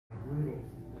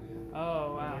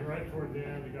toward the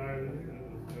end, the guy the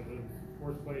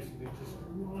fourth place, and he just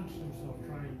launched himself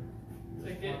trying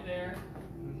to get there.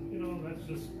 And, you know, that's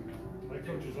just, my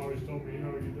coach has always told me, you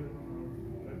know, you do,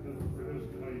 that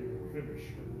isn't how you finish.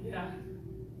 Yeah.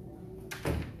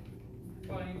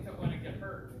 Well, you don't want to get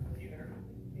hurt either.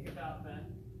 Think about the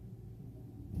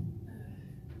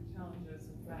challenges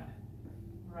of that.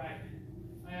 All right.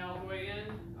 Am I all the way in?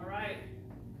 All right.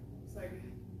 Looks like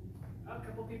a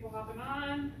couple people hopping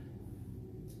on.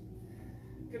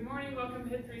 Good morning. Welcome to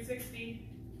HIIT 360.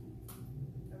 I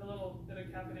have a little bit of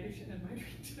caffeination in my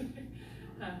drink today.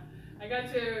 I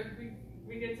got to,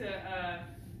 we get to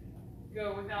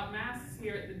go without masks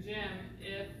here at the gym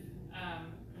if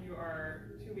you are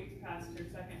 2 weeks past your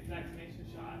second vaccination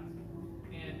shot.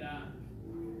 And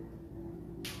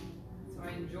so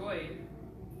I enjoyed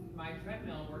my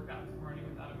treadmill workout this morning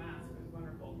without a mask. It was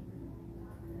wonderful.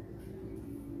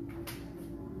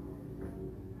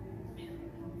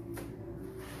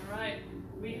 All right,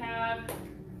 we have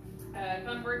a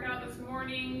fun workout this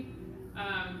morning.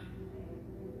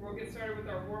 We'll get started with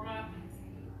our warm-up.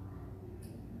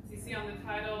 As you see on the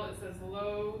title, it says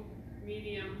low,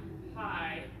 medium,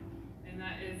 high, and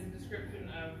that is a description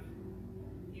of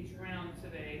each round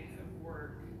today of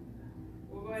work.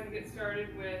 We'll go ahead and get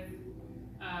started with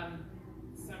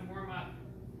some warm-up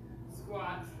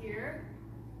squats here.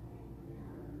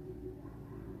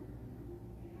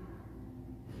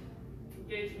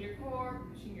 Engaging your core,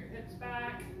 pushing your hips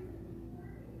back.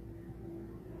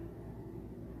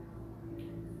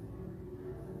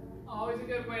 Always a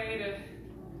good way to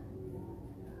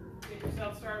get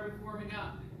yourself started with warming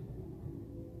up.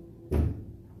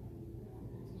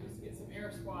 Just get some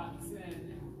air squats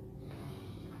in.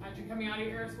 As you're coming out of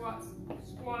your air squats,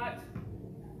 squat,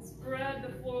 spread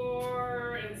the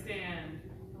floor and stand.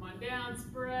 Come on down,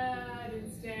 spread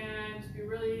and stand. Just be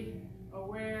really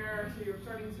aware so you're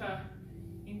starting to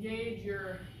engage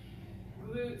your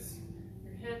glutes,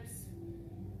 your hips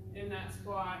in that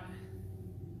squat.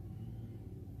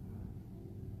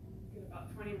 Get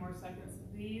about 20 more seconds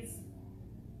of these.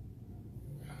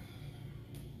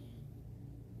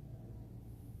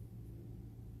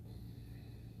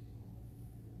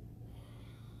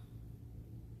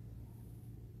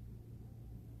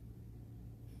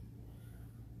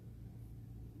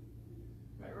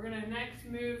 Right, we're going to next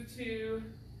move to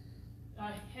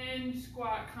a hinge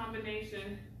squat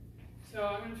combination. So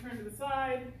I'm going to turn to the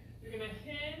side. You're going to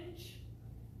hinge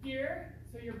here,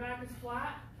 so your back is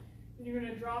flat. Then you're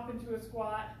going to drop into a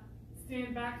squat,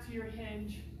 stand back to your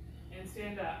hinge, and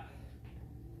stand up.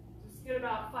 Just get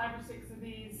about 5 or 6 of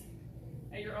these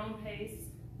at your own pace.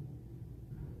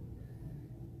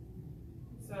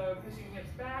 So pushing hips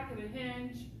back in a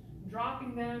hinge,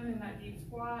 dropping them in that deep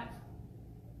squat,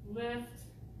 lift,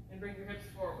 and bring your hips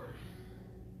forward.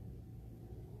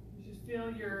 You should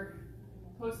feel your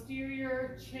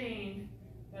posterior chain.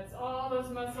 That's all those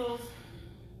muscles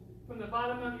from the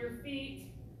bottom of your feet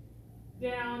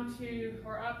down to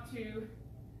or up to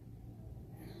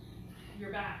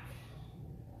your back.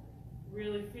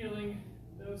 Really feeling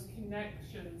those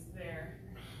connections there.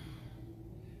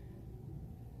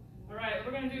 All right,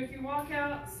 we're going to do a few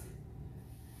walkouts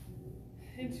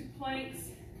into planks.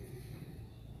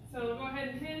 So go ahead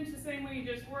and hinge the same way you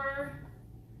just were,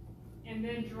 and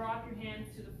then drop your hands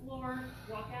to the floor.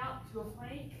 Walk out to a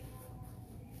plank.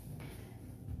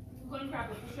 Go and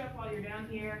grab a push-up while you're down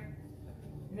here,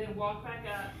 and then walk back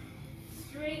up.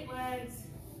 Straight legs,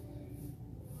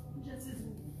 just as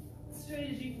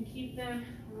straight as you can keep them.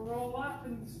 Roll up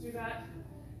and just do that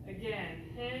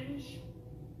again. Hinge.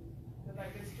 Go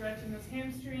back and stretch in those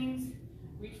hamstrings.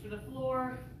 Reach for the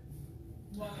floor.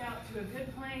 Walk out to a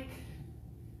good plank.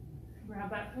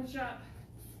 Grab that push-up.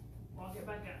 Walk it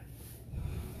back up.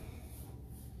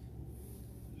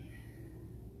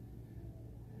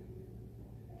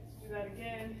 Let's do that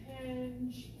again.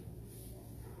 Hinge.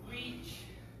 Reach.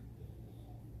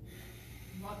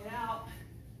 Walk it out.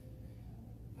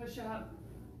 Push up.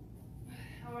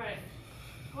 All right.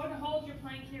 Go ahead and hold your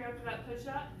plank here after that push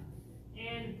up.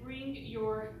 And bring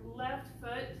your left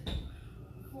foot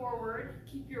forward.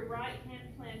 Keep your right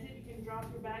hand planted. You can drop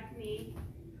your back knee.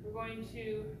 We're going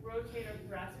to rotate our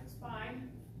thoracic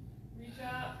spine. Reach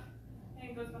up.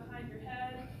 Hand goes behind your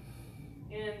head.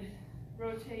 And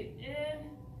rotate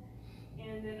in.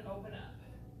 And then open up.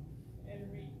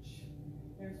 And reach.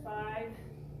 There's 5,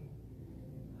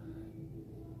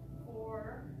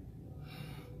 4,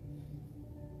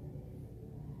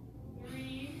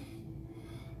 3,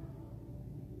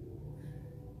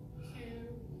 2,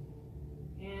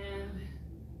 and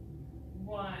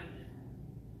 1. All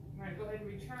right, go ahead and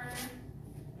return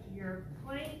to your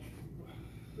plank.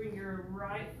 Bring your your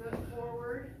right foot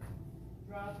forward,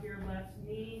 drop your left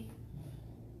knee,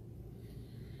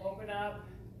 open up,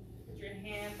 put your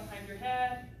hand behind your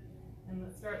head, and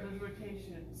let's start those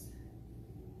rotations.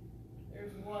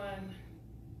 There's 1,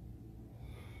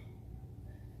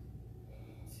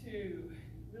 2.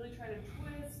 Really try to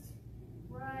twist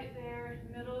right there,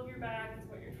 middle of your back is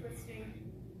what you're twisting.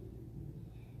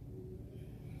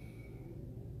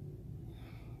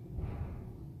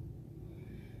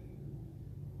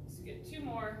 Let's get 2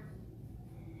 more.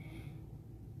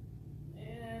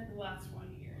 And the last one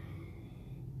here.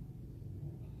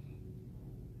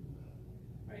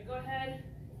 All right, go ahead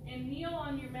and kneel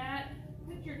on your mat.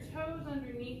 Put your toes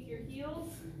underneath your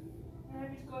heels.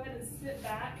 And just go ahead and sit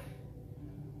back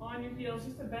on your heels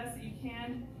just the best that you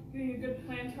can, getting a good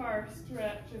plantar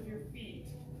stretch of your feet.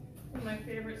 One of my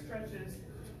favorite stretches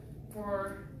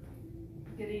for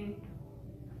getting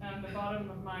the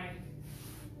bottom of my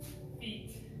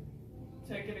feet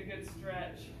to get a good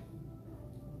stretch.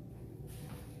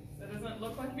 So it doesn't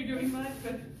look like you're doing much,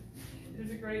 but it is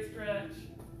a great stretch,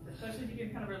 especially if you can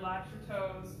kind of relax your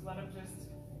toes, let them just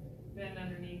bend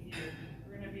underneath you.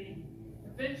 We're going to be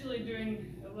eventually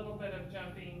doing a little bit of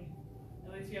jumping.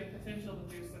 At least you have potential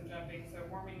to do some jumping, so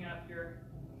warming up your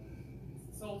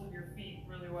soles of your feet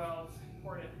really well is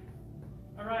important.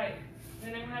 All right, then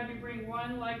I'm going to have you bring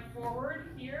one leg forward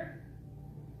here,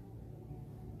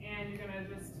 and you're going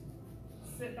to just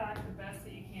sit back the best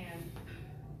that you can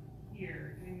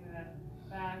here, getting the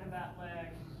back of that leg.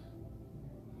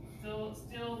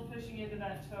 Still pushing into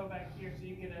that toe back here so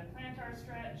you get a plantar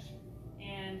stretch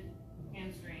and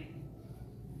hamstring.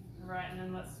 All right, and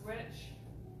then let's switch.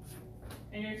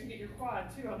 And you're going to get your quad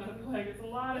too on the other leg. It's a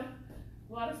lot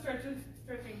of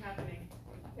stretching happening.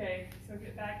 Okay, so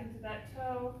get back into that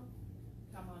toe.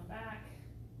 Come on back.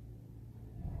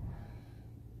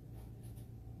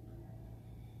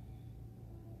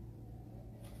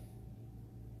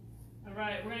 All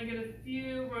right, we're going to get a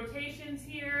few rotations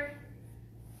here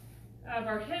of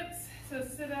our hips. So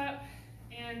sit up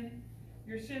in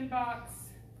your shin box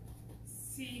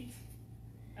seat.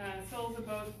 Soles of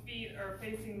both feet are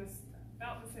facing this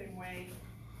about the same way.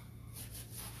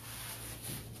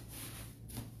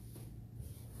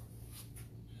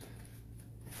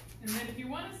 And then if you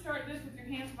want to start this with your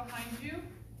hands behind you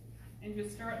and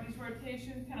just start these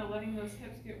rotations, kind of letting those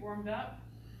hips get warmed up.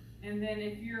 And then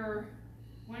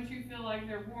once you feel like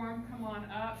they're warm, come on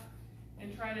up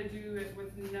and try to do it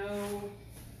with no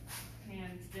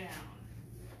hands down.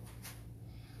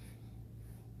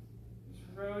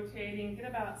 Just rotating, get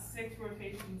about 6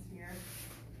 rotations here.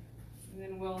 And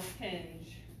then we'll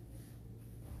hinge.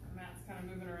 The mat's kind of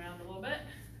moving around a little bit.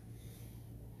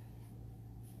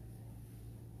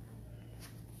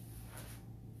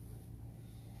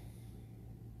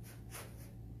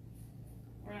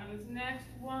 Around this next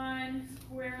one,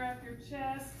 square up your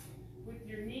chest with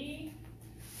your knee.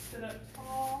 Sit up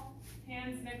tall,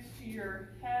 hands next to your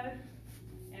head,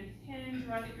 and hinge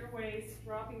right at your waist,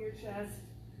 dropping your chest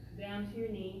down to your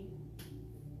knee,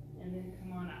 and then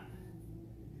come on up.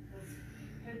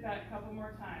 Let's hit that a couple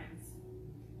more times.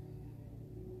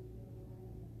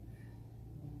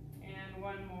 And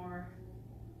one more.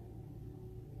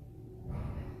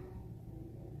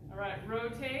 All right,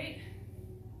 rotate.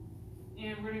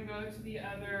 And we're going to go to the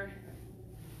other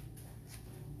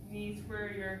knee,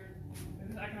 square your,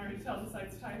 I can already tell the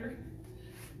side's tighter.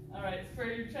 All right,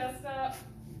 square your chest up,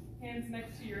 hands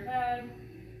next to your head,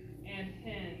 and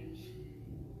hinge.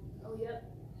 Oh,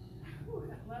 yep. Whew,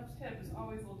 that left hip is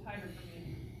always a little tighter for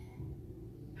me.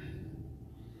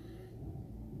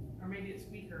 Or maybe it's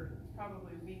weaker. It's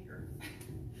probably weaker.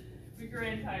 Weaker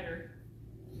and tighter.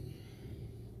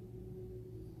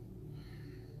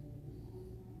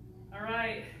 All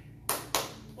right,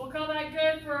 we'll call that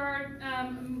good for our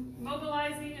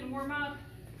mobilizing and warm up,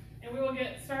 and we will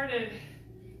get started.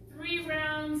 3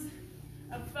 rounds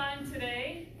of fun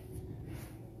today.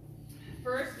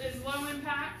 First is low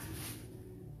impact,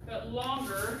 but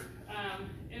longer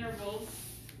intervals.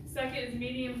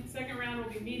 Second round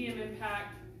will be medium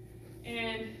impact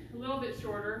and a little bit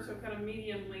shorter, so kind of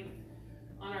medium length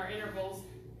on our intervals.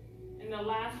 And the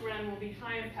last round will be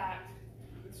high impact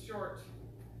with short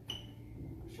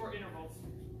intervals.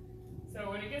 So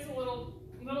when it gets a little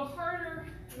harder,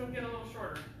 it'll get a little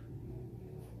shorter.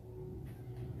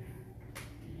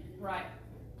 Right.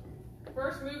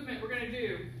 First movement we're going to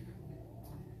do,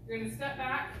 you're going to step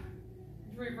back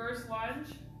to reverse lunge.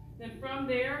 Then from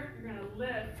there, you're going to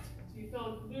lift. So you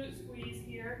feel a glute squeeze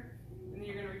here, and then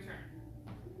you're going to return.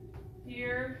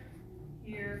 Here,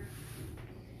 here,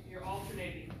 you're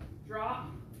alternating. Drop,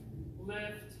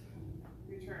 lift,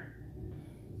 return.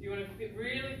 You You want to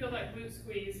really feel that glute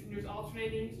squeeze. And you're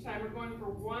alternating each time. We're going for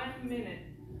 1 minute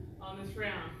on this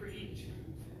round for each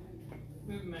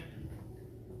movement.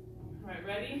 All right,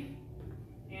 ready?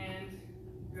 And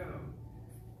go.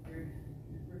 Your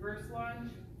reverse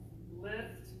lunge,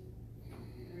 lift,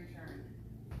 and return.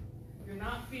 If you're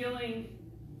not feeling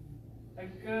a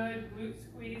good glute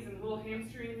squeeze and a little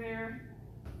hamstring there,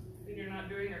 then you're not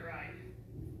doing it right.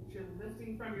 You're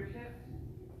lifting from your hip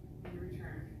and you return.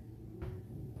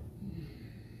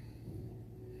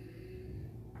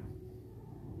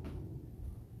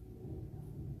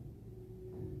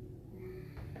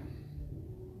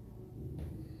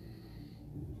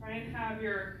 Try and have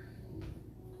your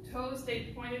toes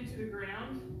stay pointed to the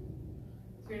ground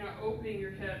so you're not opening your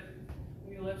hip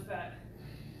when you lift that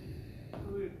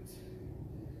glute.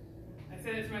 I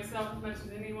say that to myself as much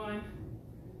as anyone.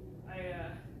 I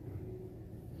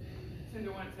tend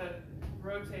to want to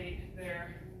rotate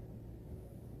there.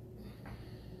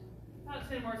 About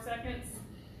 10 more seconds.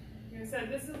 Like I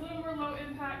said, this is a little more low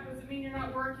impact. Doesn't mean you're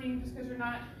not working just because you're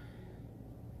not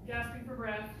gasping for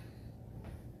breath.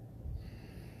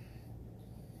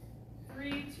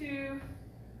 3, 2,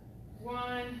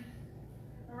 1.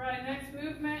 All right, next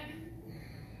movement.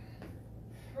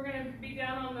 We're going to be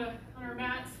down on our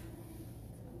mats.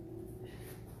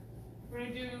 We're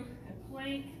going to do a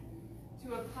plank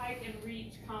to a pike and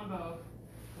reach combo.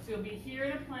 So you'll be here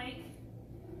in a plank,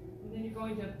 and then you're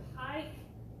going to pike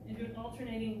and do an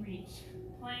alternating reach.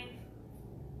 Plank,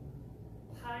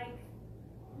 pike,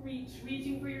 reach,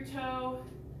 reaching for your toe.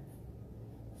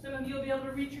 Some of you will be able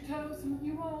to reach your toes, some of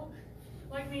you won't,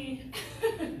 like me.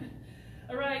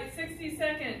 All right, 60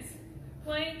 seconds.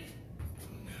 Plank,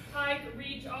 pike,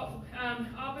 reach,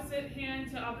 opposite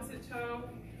hand to opposite toe,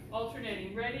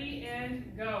 alternating. Ready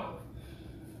and go.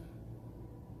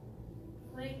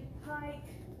 Plank, pike,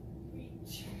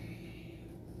 reach.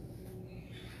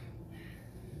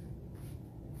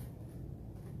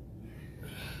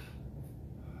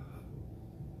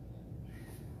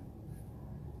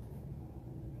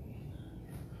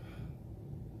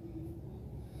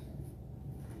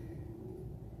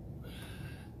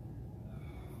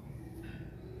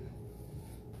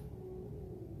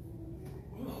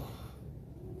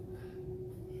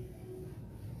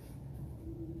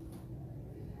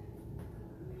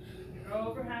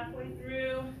 Over halfway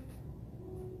through.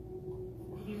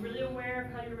 Be really aware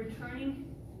of how you're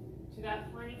returning to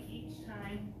that plank each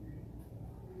time.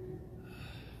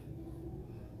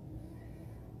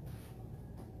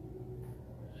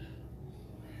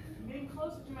 I'm getting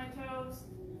closer to my toes.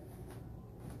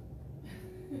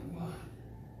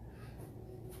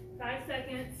 5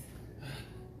 seconds.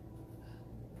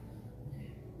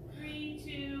 3,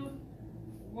 2,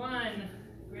 1.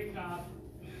 Great job.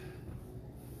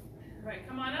 All right,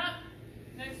 come on up.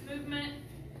 Next movement.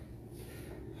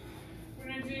 We're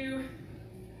going to do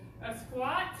a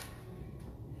squat.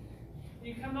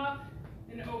 You come up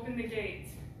and open the gate.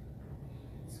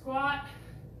 Squat,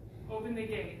 open the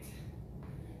gate.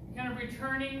 You're kind of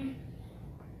returning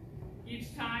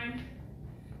each time.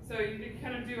 So you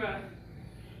kind of do you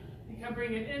kind of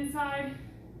bring it inside,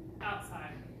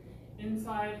 outside, just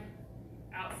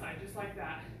like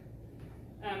that.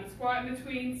 Squat in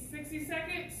between 60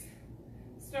 seconds.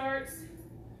 Starts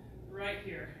right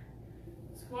here.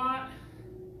 Squat.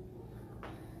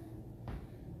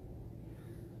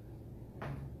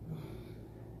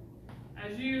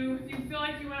 If you feel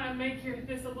like you want to make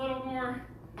this a little more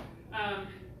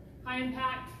high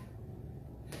impact,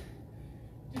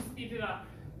 just speed it up.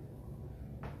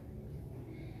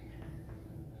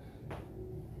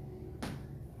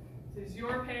 This is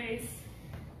your pace.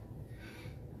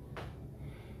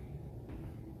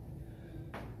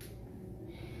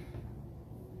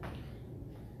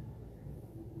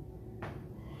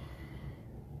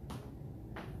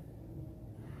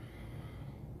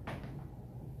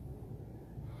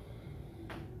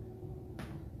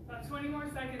 About 20 more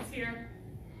seconds here.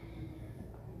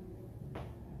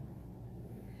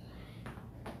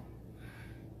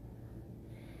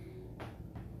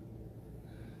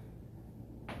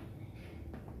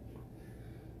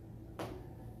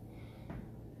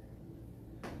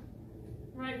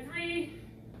 Right, 3,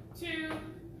 2,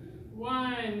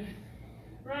 1.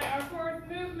 Right, our fourth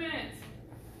movement.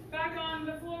 Back on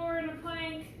the floor in a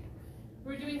plank.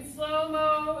 We're doing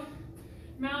slow-mo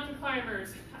mountain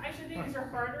climbers. I actually think these are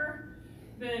harder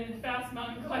than fast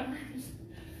mountain climbers.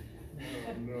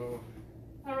 Oh, no.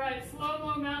 All right,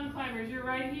 slow-mo mountain climbers. You're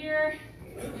right here,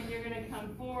 and you're gonna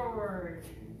come forward.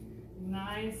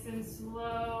 Nice and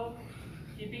slow,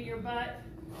 keeping your butt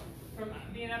from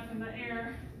being up in the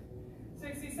air.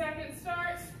 60 seconds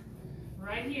starts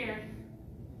right here.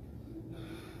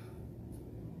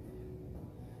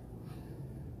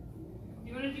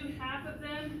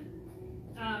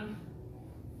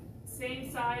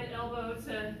 side elbow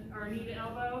to, or knee to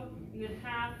elbow, and then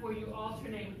half where you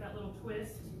alternate with that little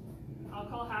twist. I'll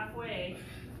call halfway.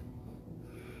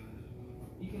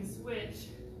 You can switch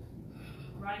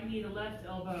right knee to left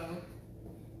elbow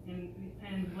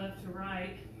and left to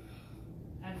right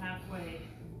at halfway.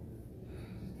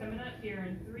 Just coming up here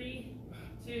in 3,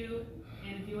 2,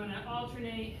 and if you want to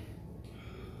alternate,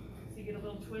 so you get a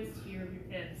little twist here of your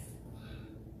hips.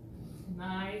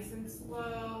 Nice and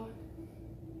slow.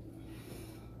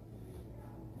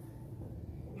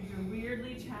 These are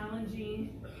weirdly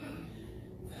challenging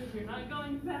if you're not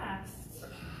going fast.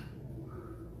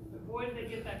 But boy, do they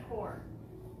get that core.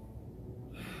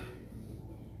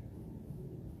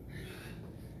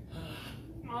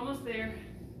 Almost there.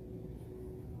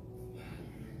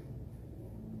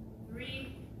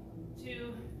 3,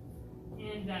 2,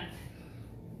 and done.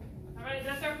 All right,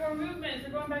 that's our 4 movements.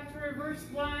 We're going back to reverse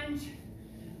lunge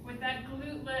with that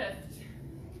glute lift.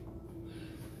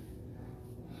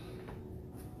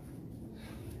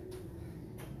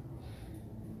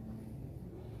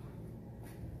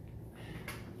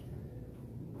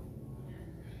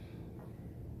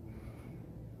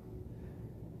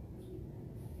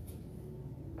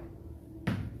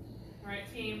 All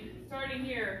right, team, starting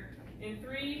here in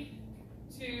 3,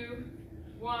 2,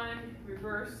 1,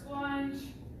 reverse lunge,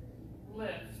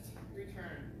 lift,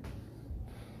 return.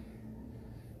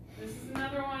 This is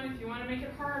another one, if you want to make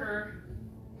it harder,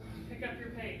 pick up your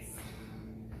pace.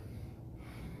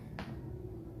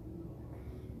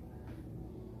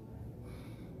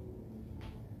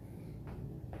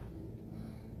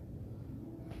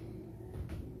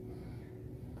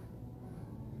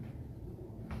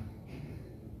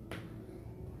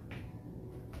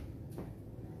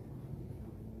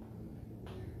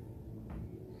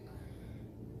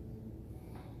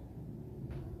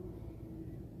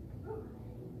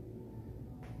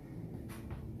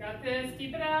 Got this,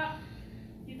 keep it up.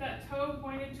 Keep that toe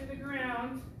pointed to the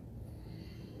ground.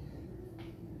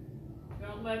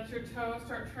 Don't let your toe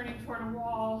start turning toward a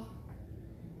wall.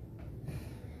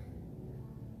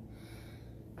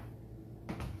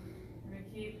 You're going to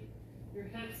keep your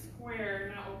hips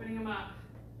square, not opening them up.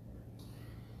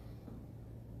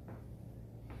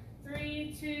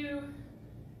 3, 2,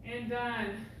 and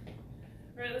done.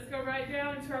 All right, let's go right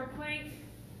down into our plank,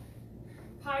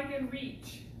 pike and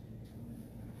reach.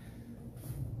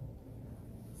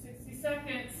 60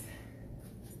 seconds.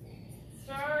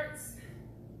 Starts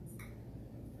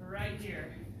right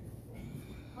here.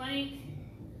 Plank,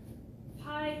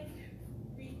 pike,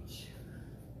 reach.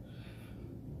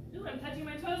 Ooh, I'm touching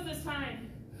my toes this time.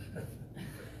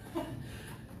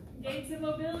 Gates and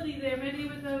mobility there, maybe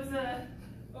with those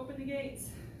open the gates.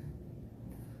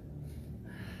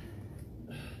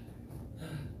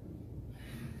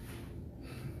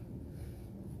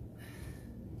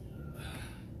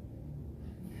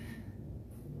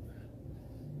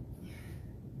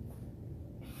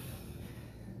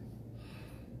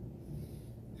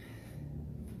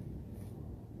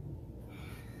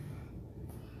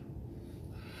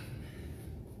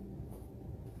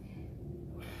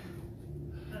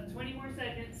 About 20 more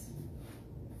seconds.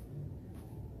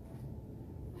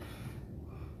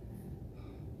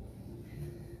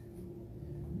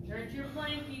 Turn to your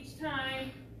plank each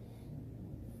time.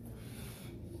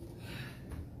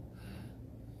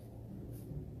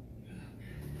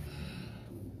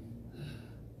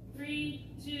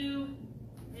 Three, 2,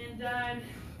 and done.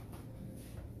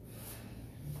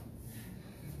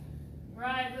 All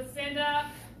right, let's stand up,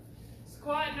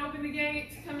 squat and open the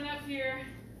gates, coming up here.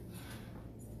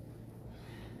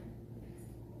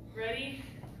 Ready,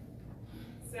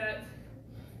 set,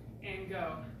 and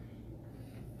go.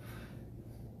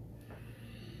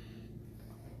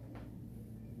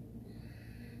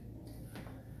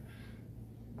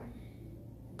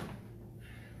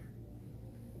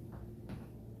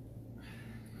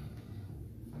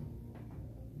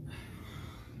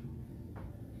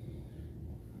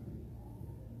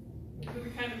 These are the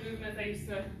kind of movements I used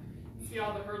to see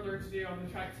all the hurdlers do on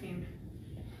the track team.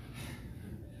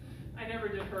 I never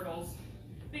did hurdles.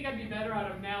 I think I'd be better at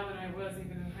them now than I was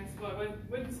even in high school. I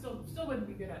still wouldn't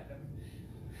be good at them,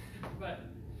 but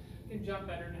I can jump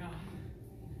better now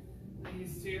than I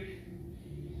used to.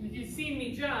 And if you've seen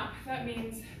me jump, that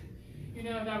means you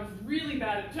know that I was really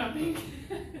bad at jumping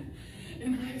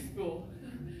in high school.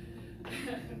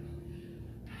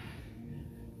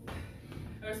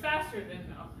 I was faster then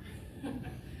though.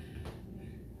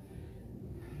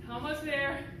 Almost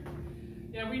there.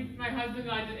 Yeah, my husband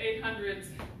and I did 800s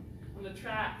on the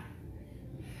track.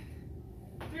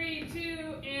 3,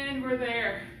 2, and we're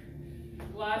there.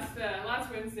 Last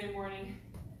Wednesday morning,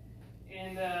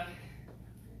 and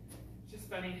just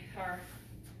funny, our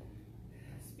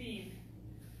speed.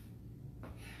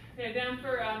 Okay, down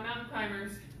for mountain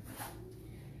climbers.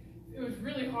 It was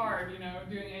really hard, you know,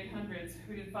 doing 800s.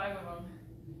 We did 5 of them.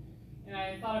 And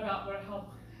I thought about how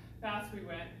fast we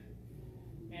went.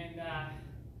 And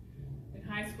in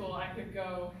high school, I could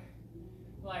go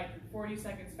like 40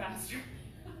 seconds faster.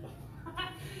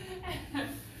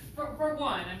 for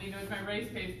one, I mean, it was my race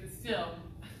pace, but still.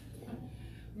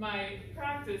 My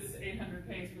practice 800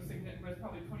 pace was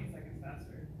probably 20 seconds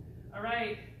faster. All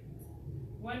right,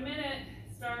 1 minute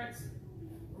starts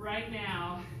right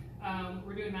now.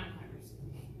 We're doing mountain climbers.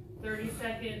 30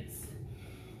 seconds,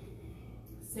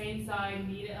 same side,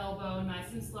 knee to elbow,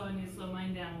 nice and slow. I need to slow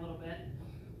mine down a little bit.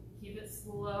 Keep it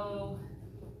slow.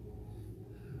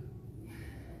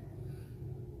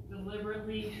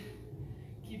 Deliberately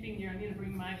keeping your, I need to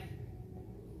bring my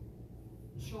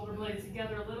shoulder blades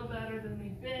together a little better than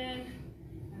they've been.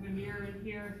 I have a mirror in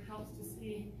here, it helps to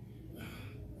see.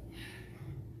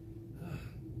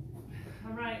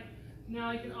 All right,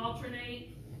 now you can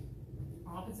alternate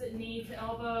opposite knee to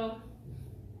elbow.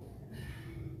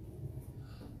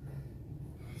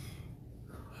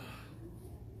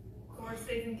 Core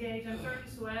stays engaged. I'm starting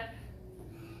to sweat.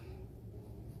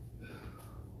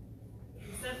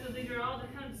 Deceptively, they're all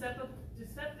kind of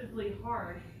deceptively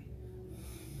hard,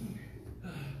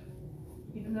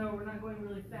 even though we're not going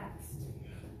really fast.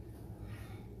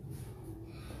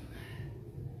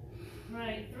 All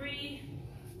right, 3,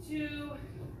 2,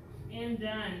 and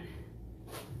done.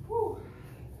 Whew.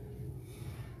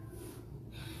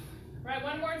 All right,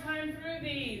 one more time through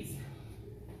these.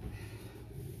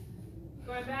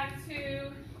 Going back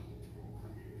to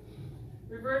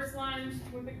reverse lunge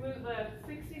with the glute lift,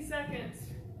 60 seconds.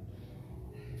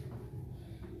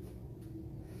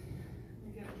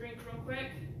 Let me get a drink real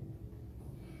quick.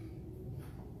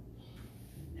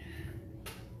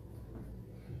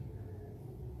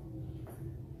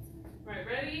 All right,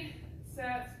 ready,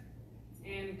 set,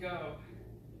 and go.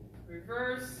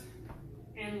 Reverse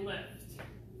and lift.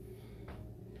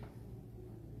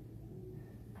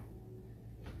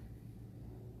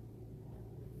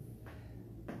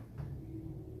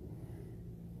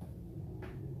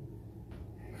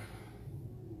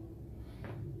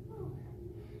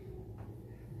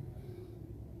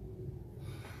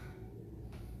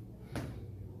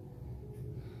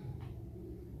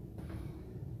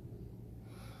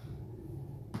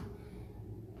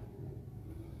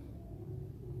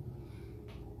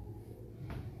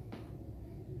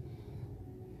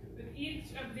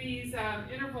 Each of these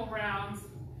interval rounds,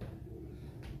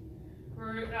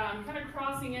 we're kind of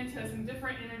crossing into some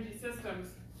different energy systems.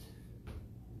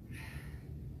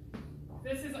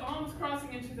 This is almost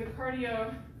crossing into the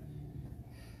cardio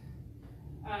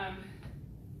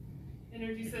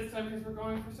energy system because we're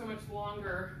going for so much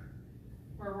longer,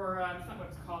 or we're, it's not what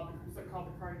it's called the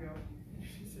cardio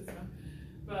energy system,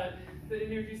 but the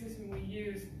energy system we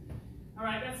use. All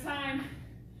right, that's time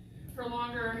for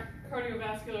longer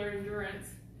cardiovascular endurance.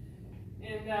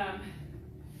 And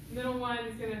middle one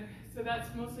is so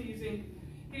that's mostly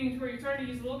getting to where you're starting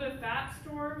to use a little bit of fat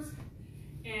stores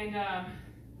and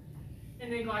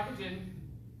then glycogen,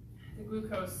 the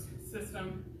glucose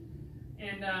system.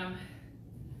 And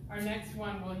our next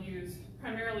one will use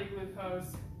primarily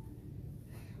glucose.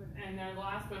 And then the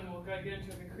last one we'll get into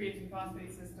the creatine phosphate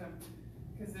system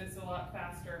because it's a lot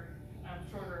faster,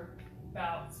 shorter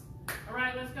bouts. All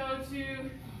right, let's go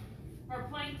to our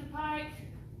plank to pike.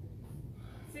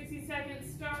 60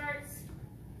 seconds starts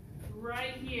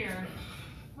right here.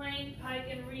 Plank, pike,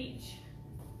 and reach.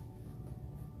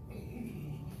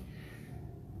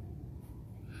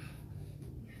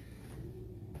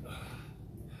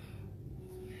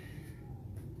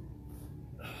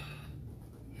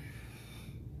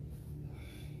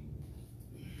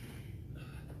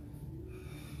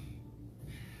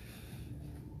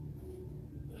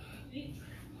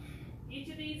 Each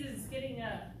of these is getting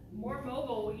more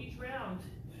mobile each round.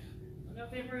 I don't know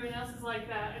if everyone else is like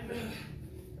that. I'm going to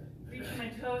reach my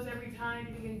toes every time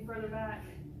to getting further back.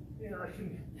 Yeah, I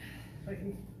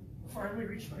can hardly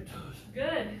reach my toes.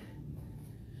 Good.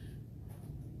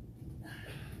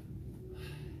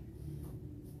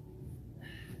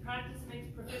 Practice makes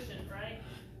proficient, right?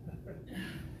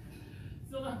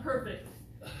 Still not perfect,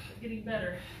 but getting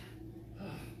better.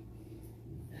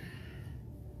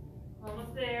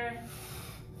 Almost there.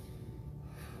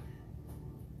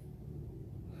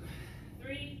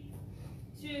 3,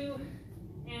 2,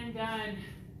 and done.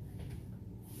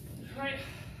 All right,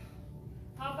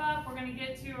 hop up. We're going to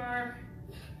get to our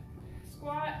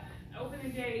squat, open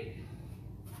and gate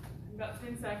in about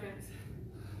 10 seconds.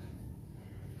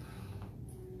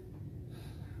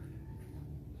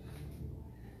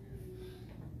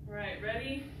 right,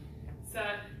 ready,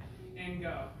 set, and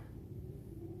go.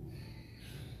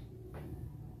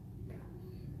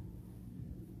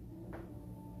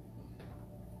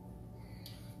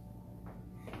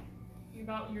 Think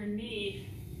about your knee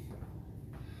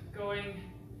going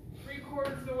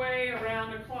 3/4 of the way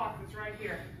around a clock that's right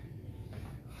here.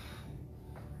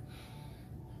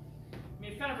 I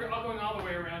mean, it's kind of all going all the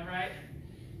way around, right?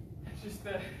 It's just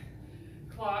the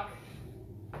clock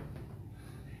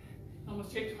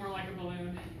almost shaped more like a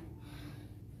balloon.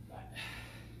 But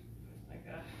like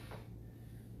a,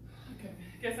 okay,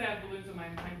 I guess I have balloons in my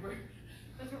mind.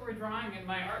 That's what we're drawing in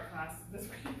my art class this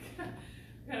week.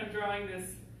 Kind of drawing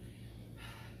this.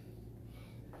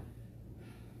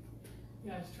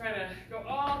 Yeah, just try to go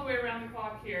all the way around the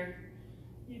clock here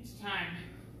each time.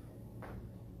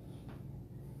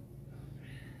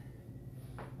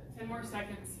 10 more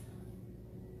seconds.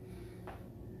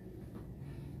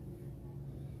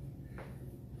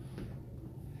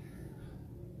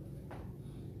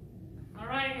 All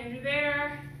right, and you're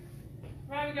there.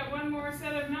 All right, we got one more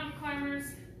set of mountain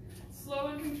climbers. Slow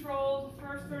and controlled,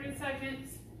 first 30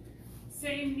 seconds.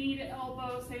 Same knee to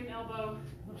elbow, same elbow.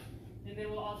 And then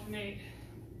we'll alternate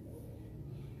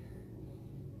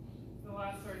the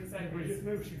last 30 seconds.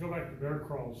 Maybe we should go back to bear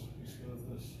crawls instead of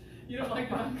this. You don't like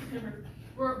mountain climbers?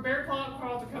 Bear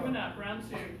crawls are coming up, round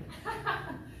 2.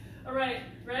 All right,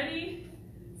 ready,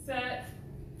 set,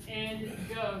 and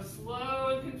go.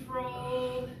 Slow and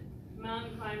controlled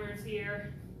mountain climbers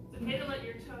here. It's okay to let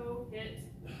your toe hit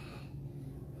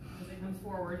as it comes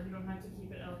forward. You don't have to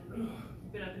keep it up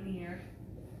in the air.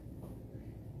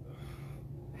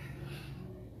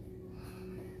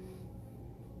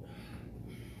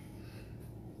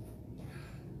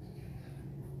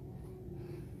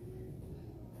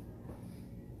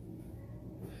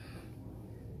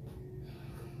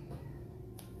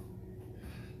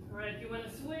 If you want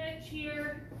to switch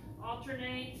here,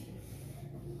 alternate,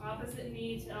 opposite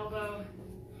knee to elbow,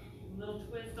 a little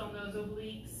twist on those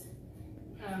obliques.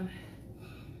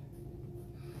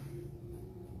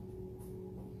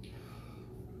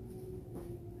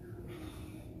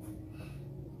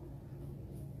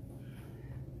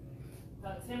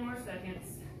 About 10 more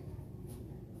seconds.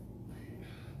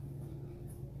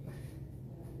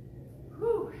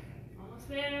 Whew, almost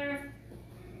there.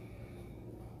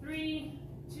 3,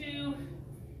 2,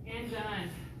 and done.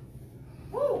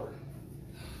 Woo!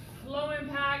 Low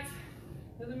impact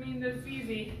doesn't mean that it's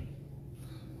easy.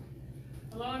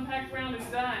 A low impact round is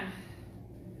done.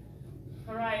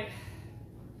 All right,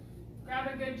 grab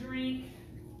a good drink.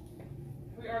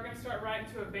 We are going to start right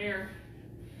into a bear.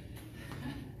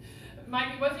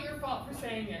 Mike, it wasn't your fault for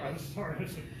saying it. I'm sorry.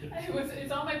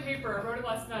 It's on my paper. I wrote it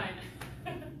last night.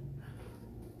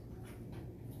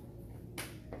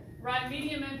 Right,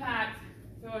 medium impact.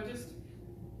 So just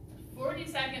 40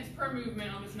 seconds per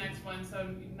movement on this next one,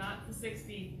 so not the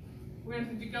 60. We're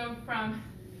going to go from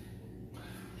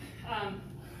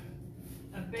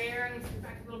a bear. Let's go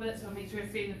back a little bit so I'll make sure I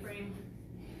stay in the frame.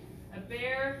 A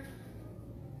bear.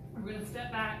 We're going to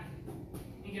step back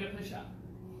and get a push-up,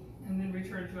 and then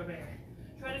return to a bear.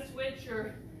 Try to switch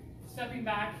your stepping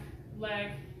back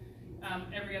leg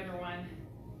every other one,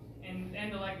 and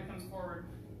the leg that comes forward.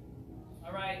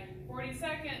 All right, 40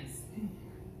 seconds.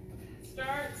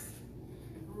 Starts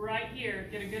right here.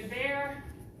 Get a good bear,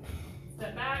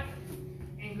 step back,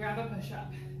 and grab a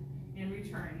push-up, and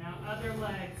return. Now other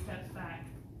leg steps back,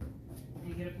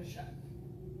 and get a push-up.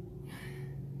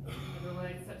 Other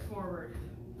leg steps forward.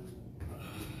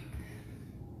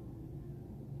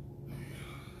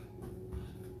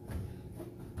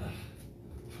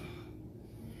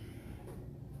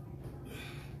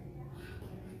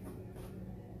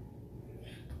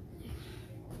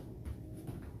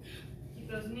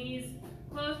 Those knees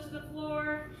close to the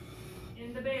floor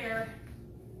in the bear.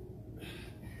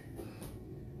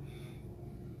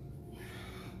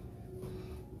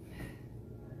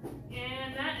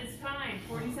 And that is time.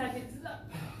 40 seconds is up.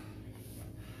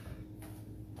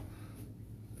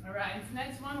 All right, this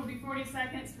next one will be 40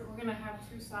 seconds, but we're going to have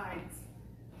 2 sides.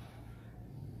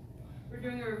 We're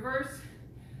doing a reverse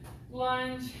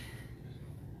lunge.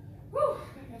 Woo!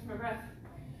 Gotta catch my breath.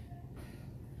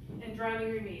 And driving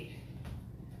your knee.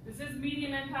 This is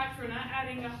medium impact, so we're not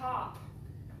adding a hop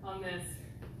on this.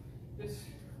 Just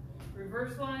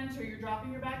reverse lunge, so you're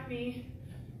dropping your back knee,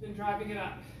 then driving it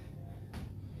up.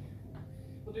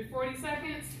 We'll do 40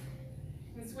 seconds,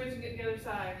 and switch and get the other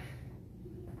side.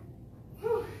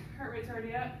 Whew, heart rate's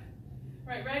already up.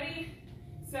 All right, ready,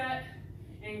 set,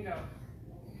 and go.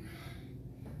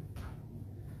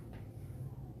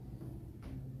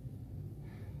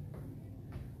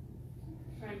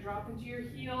 Try and drop into your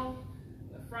heel.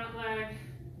 front leg.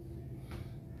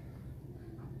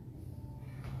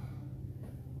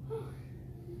 Whew.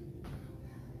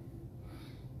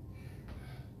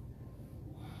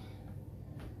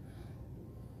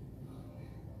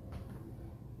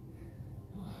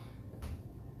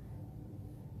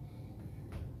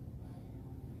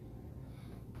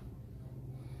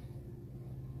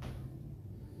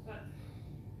 But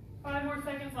 5 more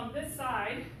seconds on this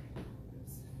side.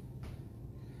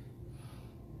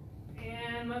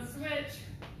 And let's switch.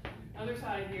 Other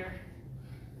side here.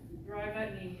 Drive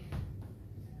that knee.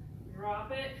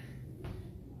 Drop it,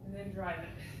 and then drive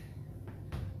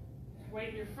it. Weight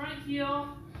in your front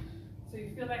heel, so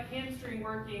you feel that hamstring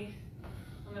working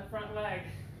on the front leg.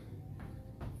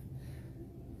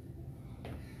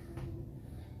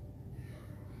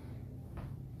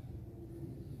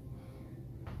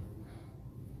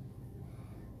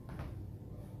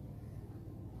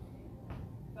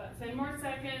 About 10 more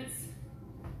seconds.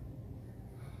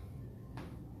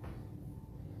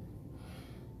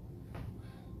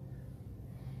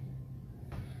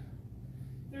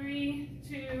 3,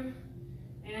 2,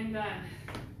 and done.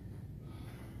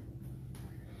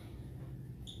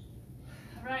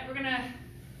 All right, we're gonna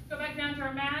go back down to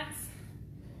our mats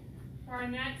for our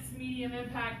next medium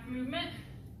impact movement.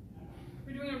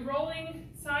 We're doing a rolling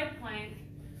side plank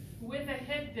with a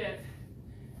hip dip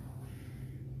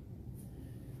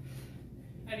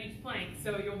at each plank.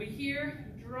 So you'll be here,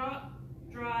 drop,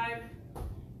 drive,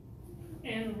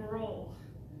 and roll.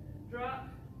 Drop,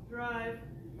 drive,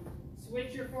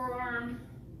 switch your forearm.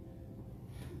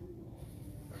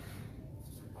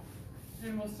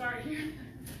 And we'll start here.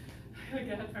 I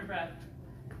gotta catch my breath.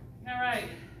 All right,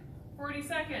 40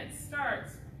 seconds,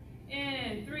 starts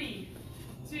in 3,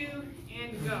 2,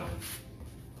 and go.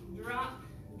 Drop,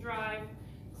 drive,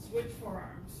 switch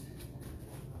forearms.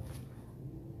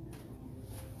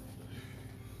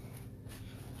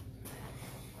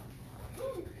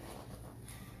 Woo.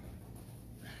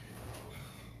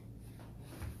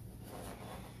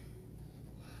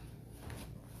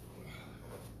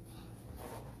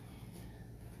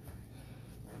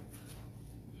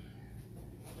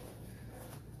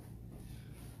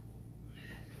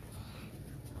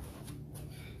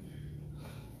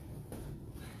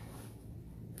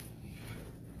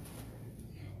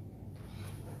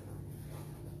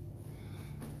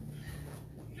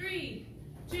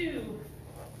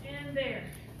 There.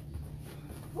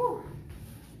 Whew.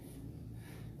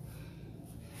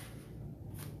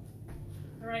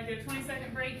 All right, good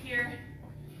 20-second break here,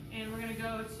 and we're gonna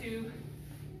go to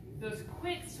those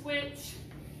quick switch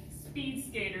speed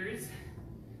skaters.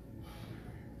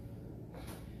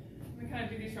 I'm gonna kind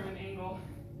of do these from an angle.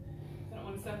 I don't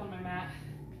want to step on my mat.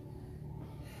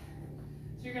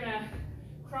 So you're gonna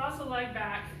cross the leg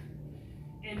back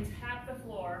and tap the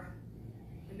floor,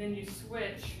 and then you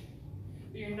switch.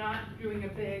 But you're not doing a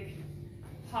big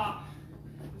hop.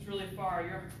 It's really far.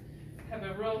 You have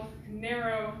a real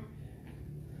narrow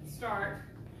start,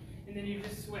 and then you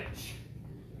just switch.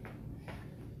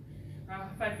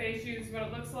 If I face you, this is what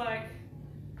it looks like.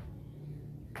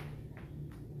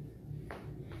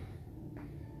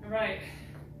 All right,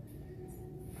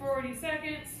 40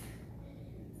 seconds.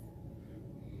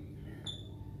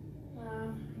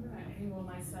 I'm gonna angle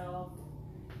myself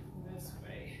this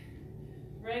way.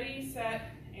 Ready, set,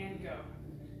 and go.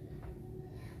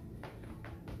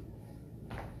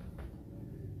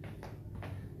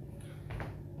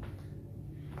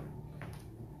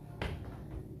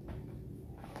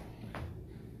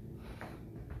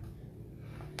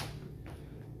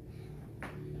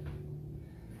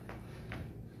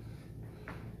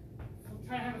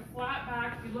 Try to have a flat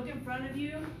back. If you look in front of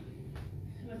you,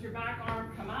 let your back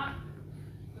arm come up.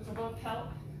 This will both help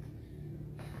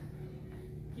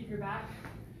keep your back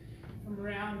from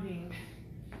rounding.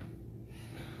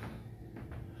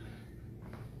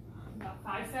 About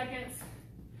 5 seconds.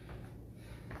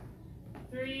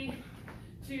 3,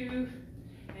 2,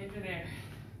 and you're there.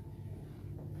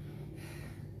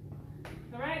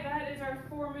 All right, that is our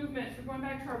 4 movements. We're going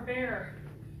back to our bear.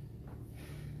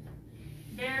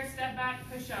 Bear, step back,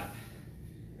 push up.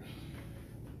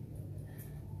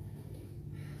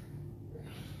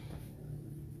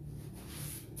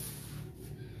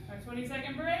 Our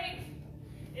 20-second break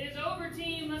is over,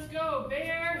 team. Let's go.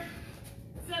 Bear,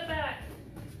 step back,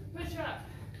 push up.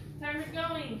 Timer's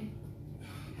going.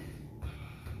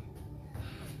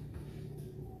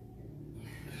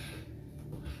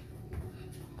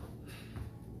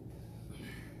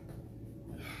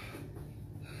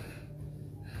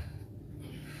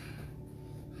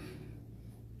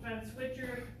 Try to switch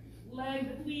your leg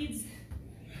that leads,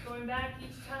 going back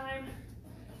each time.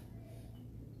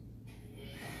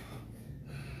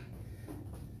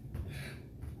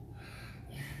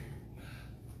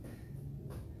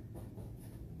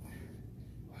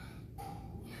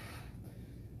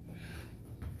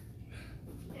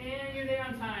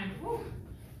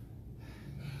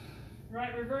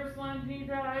 reverse lunge knee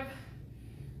drive.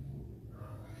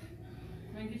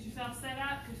 And get yourself set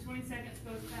up because 20 seconds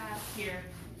goes fast here.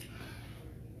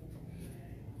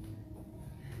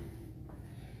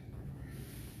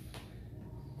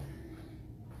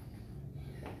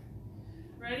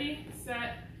 Ready,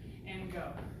 set, and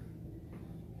go.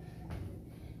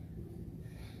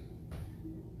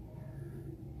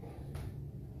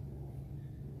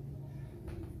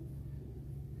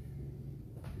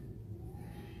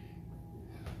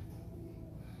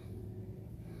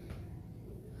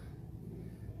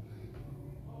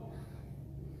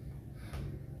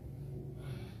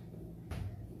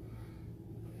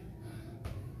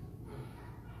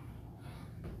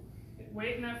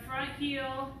 Weight in that front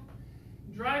heel.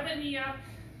 Drive that knee up.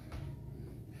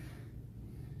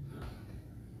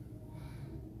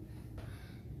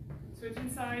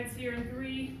 Switching sides here in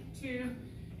 3, 2,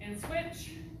 and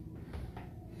switch.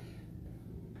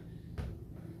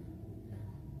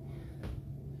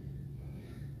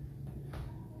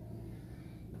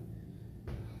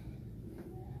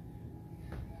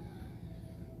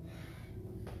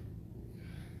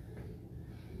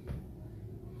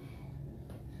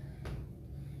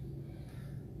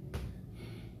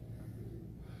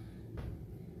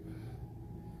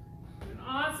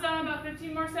 Awesome, about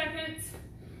 15 more seconds.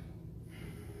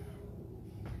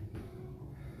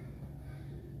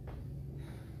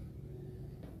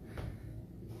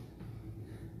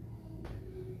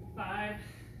 5.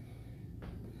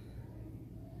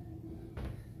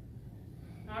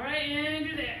 All right, and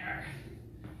you're there.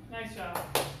 Nice job.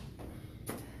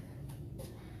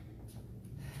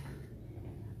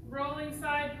 Rolling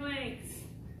side planks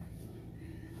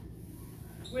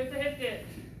with the hip dip.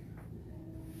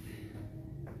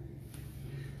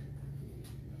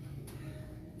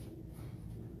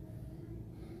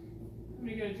 I'm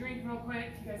gonna get a drink real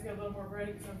quick. You guys get a little more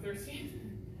break because I'm thirsty.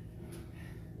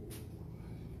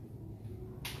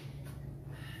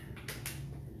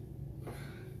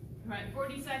 All right,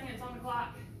 40 seconds on the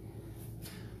clock.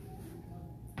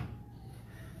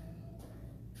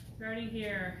 Starting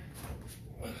here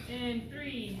in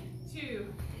 3,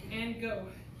 2, and go.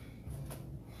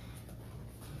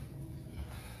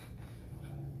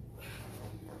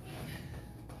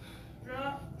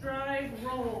 Drop, drive,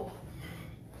 roll.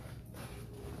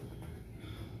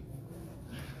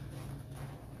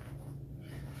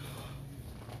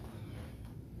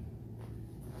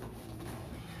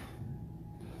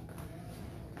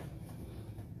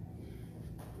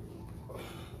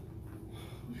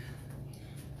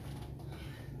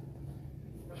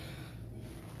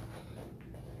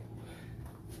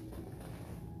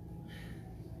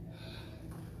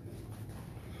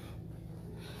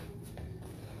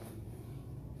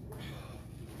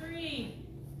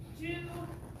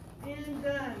 And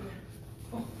done.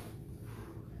 All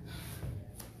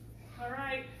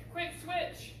right, quick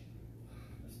switch.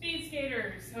 Speed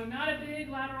skaters, so not a big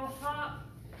lateral hop.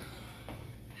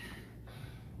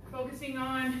 Focusing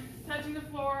on touching the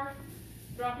floor,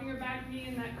 dropping your back knee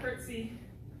in that curtsy.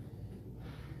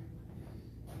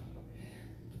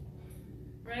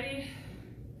 Ready,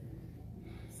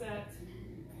 set,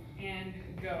 and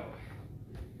go.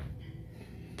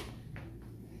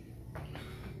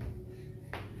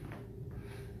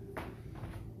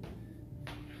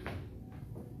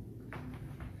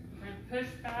 Push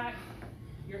back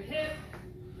your hip.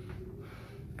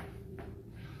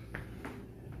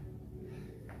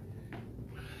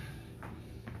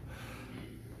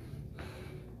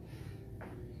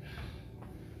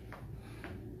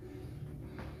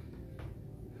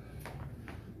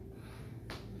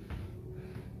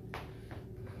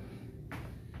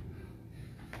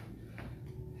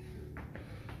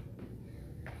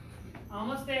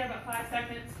 Almost there, about 5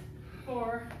 seconds.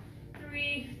 4,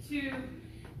 3, 2,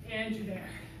 and you're there.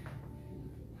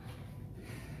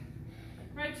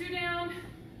 Right, 2 down,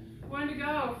 1 to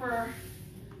go for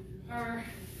our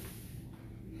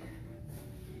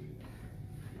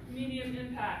medium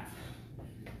impact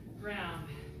round.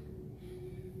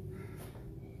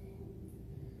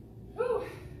 Whew.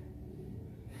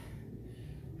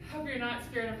 Hope you're not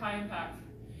scared of high impact.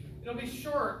 It'll be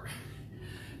short.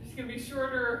 It's gonna be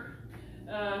shorter.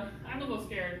 I'm a little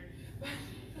scared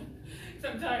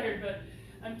because I'm tired, but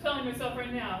I'm telling myself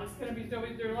right now, it's gonna be,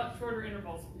 they're a lot shorter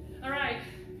intervals. All right,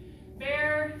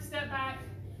 bear, step back,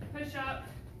 push up.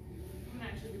 I'm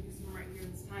gonna actually do some right here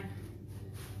this time.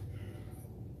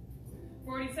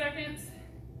 40 seconds,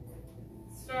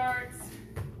 starts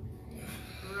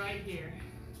right here.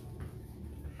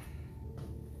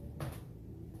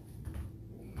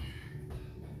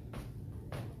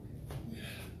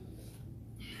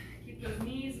 Keep those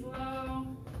knees low.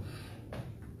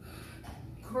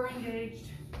 engaged.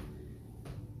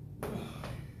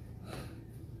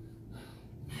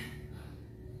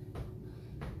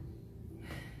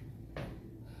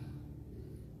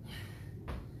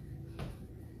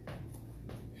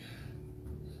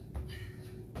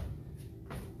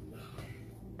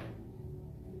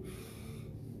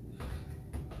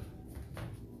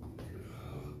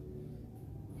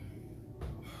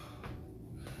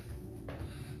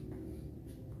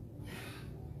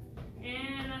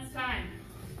 Time.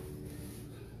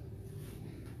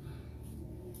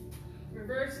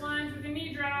 Reverse lunge with a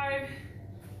knee drive.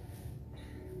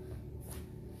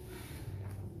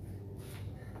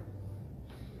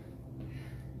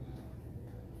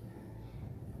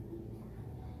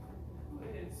 Oh,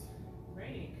 it is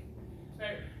raining.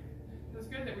 Right. It was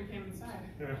good that we came inside.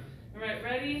 Yeah. All right,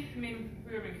 ready? I mean,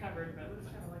 we would have been covered, but it looks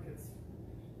kind of like it's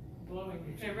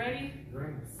blowing. Okay, ready,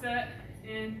 set,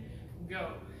 and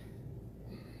go.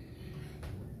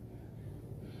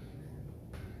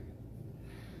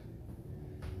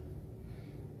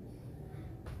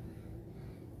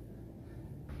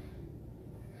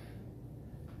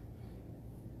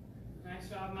 Nice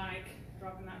job, Mike.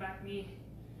 Dropping that back knee.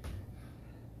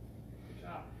 Good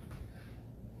job.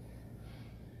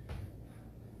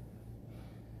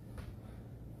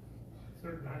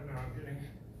 Third night now, I'm getting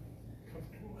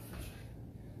comfortable with this.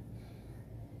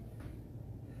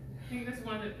 I think this is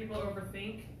one that people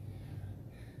overthink.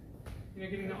 You know,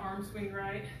 getting the arm swing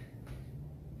right.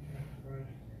 Yeah, right.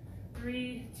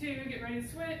 3, 2, get ready to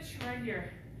switch right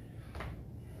here.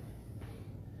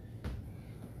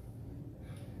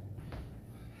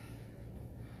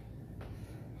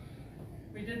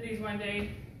 We did these one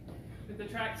day with the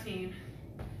track team,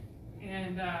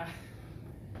 and the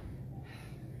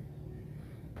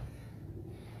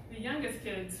youngest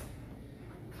kids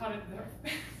caught it there,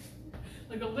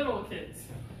 like the little kids.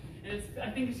 And it's,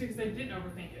 I think it's because they didn't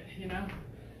overthink it, you know?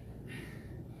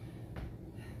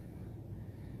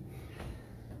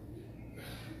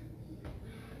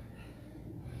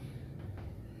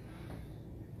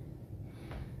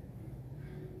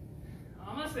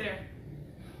 Almost there.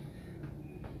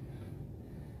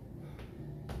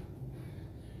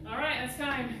 All right, that's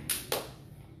time. All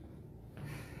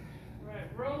right,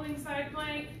 rolling side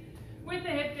plank with the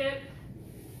hip dip,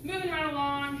 moving right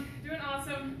along, doing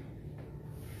awesome.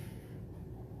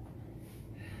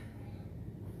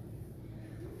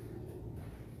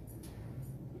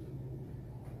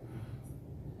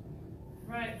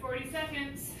 All right, 40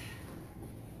 seconds.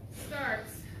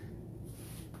 Starts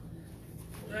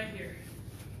right here.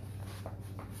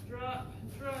 Drop,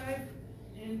 drive,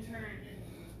 and turn.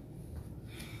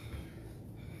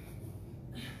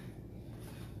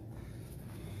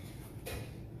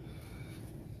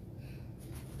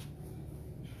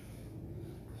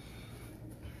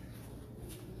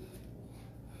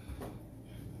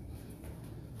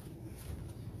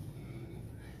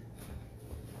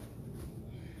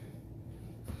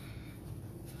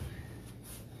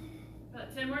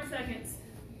 About 10 more seconds.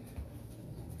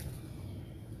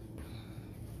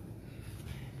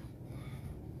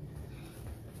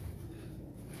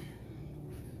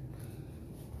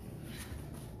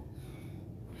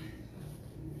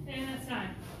 And that's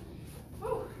time.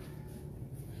 Whew.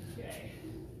 Okay.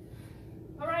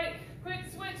 All right, quick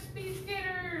switch, speed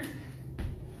skaters.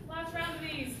 Last round of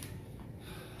these.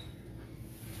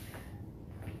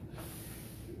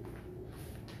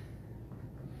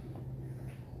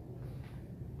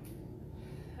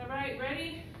 All right,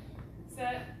 ready,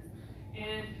 set,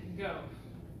 and go.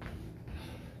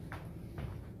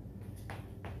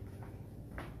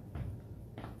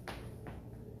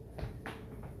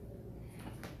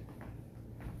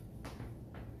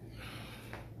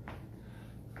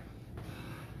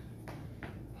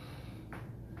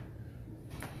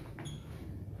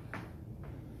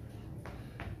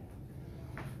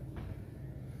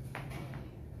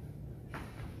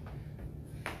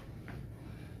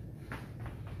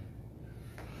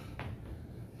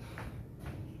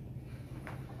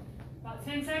 About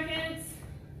 10 seconds.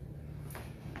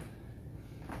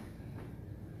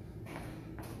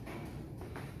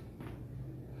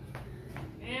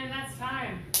 And that's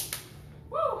time.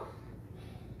 Woo! All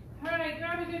right,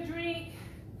 grab a good drink.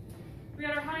 We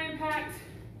got our high impact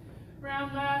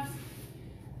round left.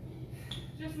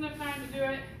 Just enough time to do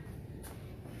it.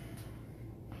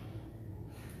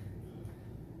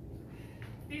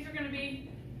 These are going to be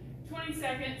 20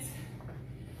 seconds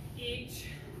each.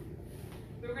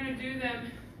 We're going to do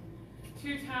them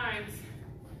 2 times,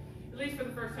 at least for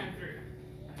the first time through.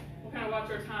 We'll kind of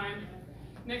watch our time.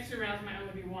 Next 2 rounds might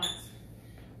only be once.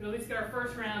 But at least get our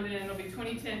first round in. It'll be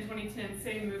 20-10, 20-10,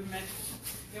 same movement.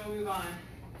 Then we'll move on.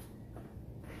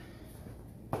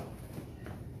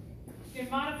 You can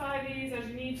modify these as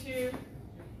you need to,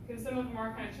 because some of them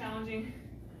are kind of challenging.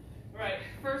 All right,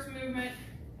 first movement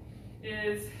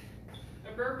is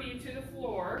a burpee to the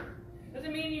floor.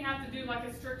 Doesn't mean you have to do like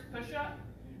a strict push-up.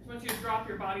 Just want you to drop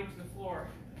your body to the floor.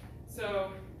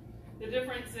 So the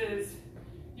difference is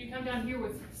you come down here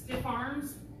with stiff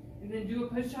arms and then do a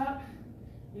push-up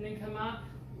and then come up.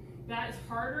 That is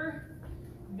harder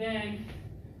than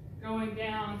going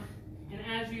down and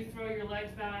as you throw your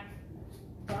legs back,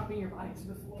 dropping your body to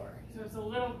the floor. So it's a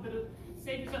little bit of,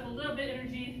 save yourself a little bit of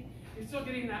energy. You're still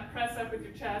getting that press up with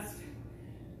your chest.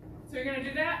 So you're gonna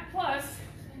do that, plus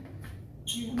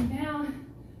you come down,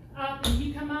 up, and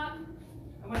you come up,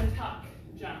 I want a tuck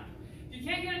jump. If you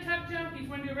can't get a tuck jump, you just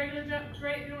wanna do a regular jump,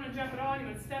 great. If you don't wanna jump at all, you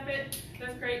wanna step it,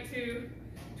 that's great too.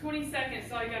 20 seconds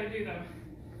is all you gotta do though.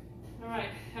 All right,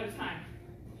 at a time.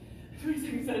 20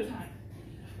 seconds at a time.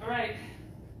 All right.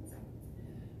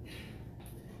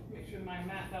 Make sure my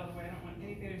mat's out of the way. I don't want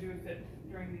anything to do with it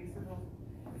during these.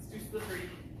 It's too slippery.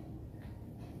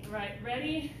 All right,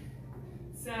 ready,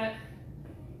 set,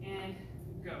 and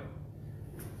go.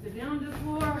 So down to the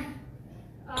floor,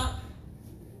 up,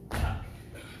 tuck.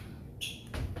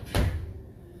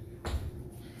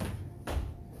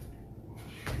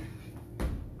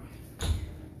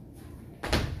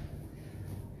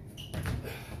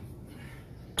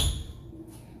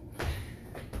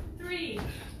 Three,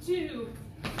 two,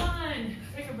 one.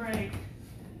 Take a break.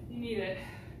 You need it.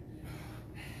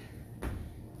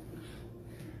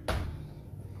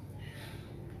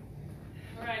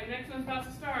 All right, next one's about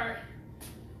to start.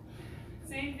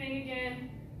 Same thing again.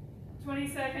 20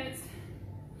 seconds.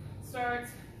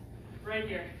 Starts right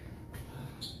here.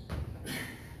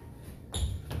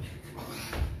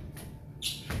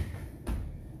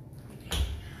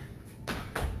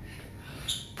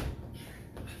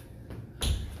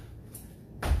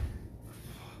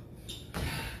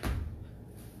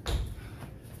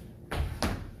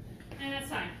 And that's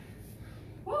time.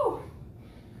 Woo! All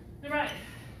right.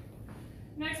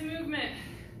 Next movement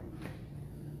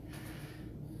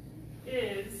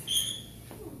is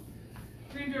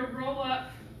we're going to do a roll up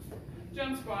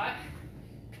jump squat.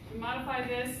 We modify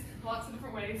this lots of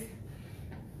different ways.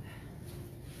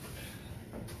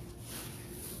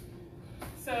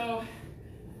 So,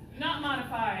 not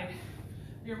modified.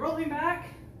 You're rolling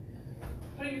back,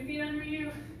 putting your feet under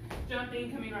you,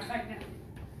 jumping, coming right back down.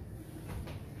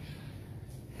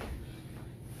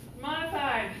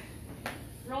 Modified.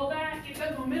 Roll back, get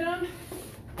that momentum,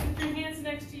 put your hands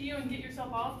next to you and get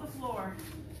yourself off the floor.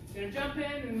 You're gonna jump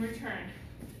in and return.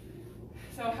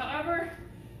 So however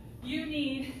you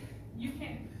need, you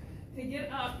can, to get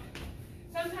up.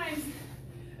 Sometimes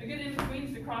a good in-between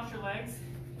is to cross your legs.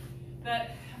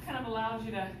 That kind of allows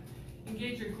you to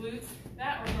engage your glutes.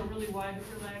 That or go really wide with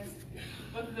your legs.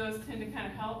 Both of those tend to kind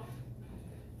of help.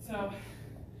 So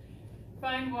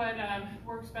find what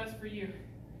works best for you.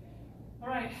 All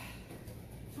right.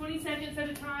 20 seconds at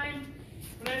a time.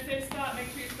 When I say stop, make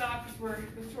sure you stop because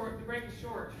the break is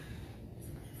short.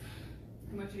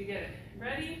 I want you to get it.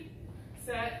 Ready,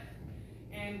 set,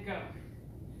 and go.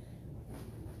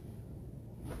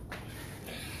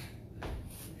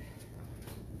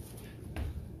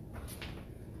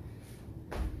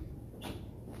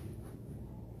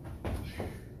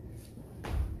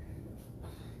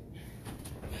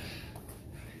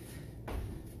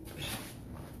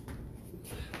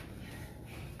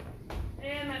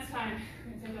 And that's time.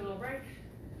 I'm going to take a little break.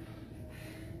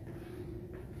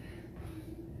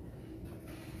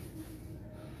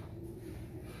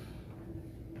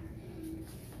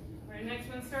 All right, next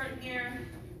one starting here.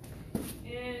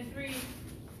 In 3,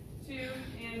 2,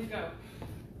 and go.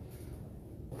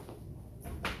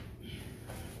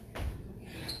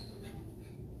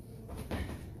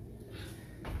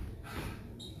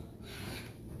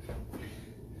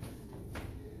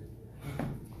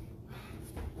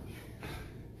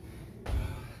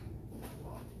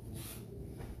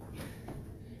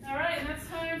 All right, and that's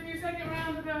time for your second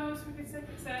round of those. We can second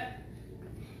set.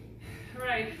 All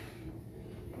right,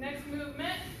 next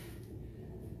movement.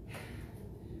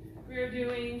 We are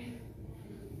doing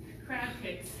crab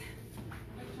kicks.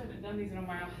 I haven't done these in a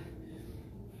while,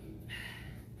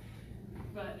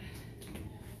 but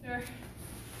they're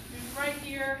just right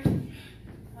here. I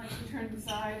like to turn to the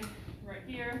side, right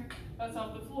here. Butts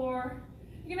off the floor.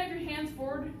 You can have your hands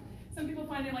forward. Some people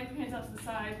find they like their hands out to the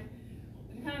side.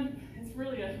 It's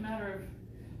really a matter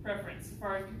of preference as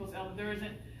far as people's elbow. There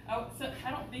isn't. So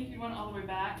I don't think you'd want it all the way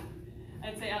back.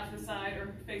 I'd say out to the side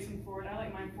or facing forward. I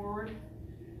like mine forward.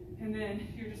 And then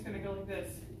you're just going to go like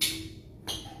this.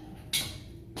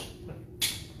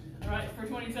 All right, for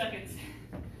 20 seconds.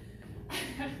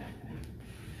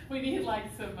 We need like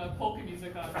some polka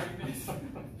music on during this. All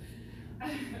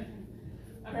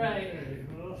right. Okay,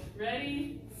 well.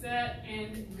 Ready, set,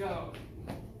 and go.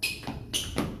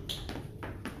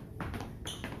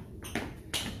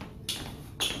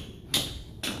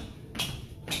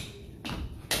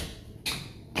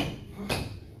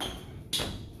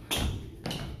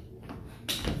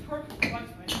 Perfect. Watch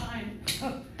my time.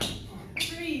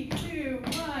 3, 2,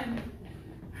 1.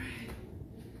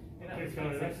 Okay,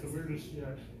 Kelly, that's the weirdest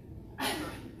yet.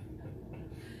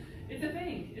 It's a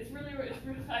thing. It's really,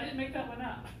 I didn't make that one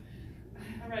up.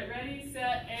 All right, ready,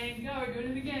 set, and go. We're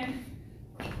doing it again.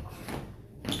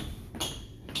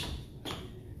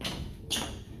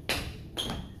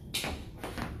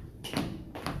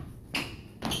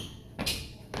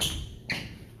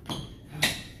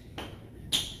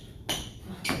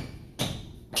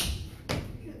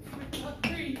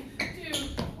 Three, two,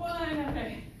 one.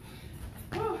 Okay.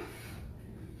 Whew.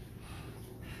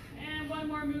 And one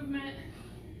more movement.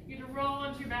 You're gonna roll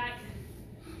onto your back,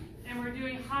 and we're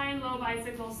doing high and low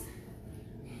bicycles.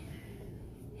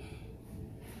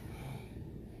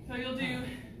 So you'll do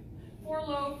 4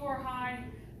 low, 4 high.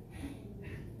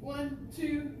 1,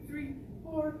 2, 3,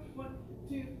 4. 1,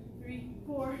 2, 3,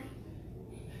 4.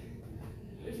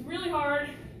 It's really hard,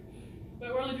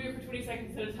 but we're only doing it for 20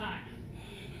 seconds at a time.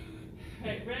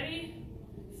 Okay, ready,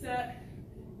 set,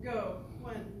 go.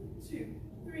 1, 2,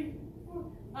 3, 4.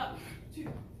 Up, 2,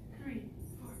 3,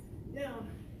 4. Down.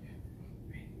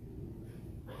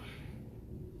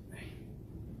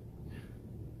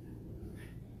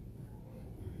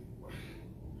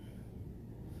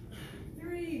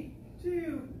 3,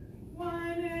 2, 1,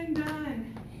 and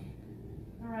done.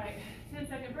 All right,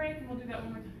 10-second break, and we'll do that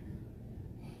one more time.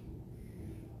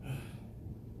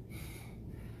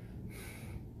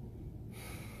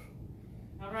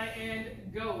 All right,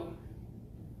 and go.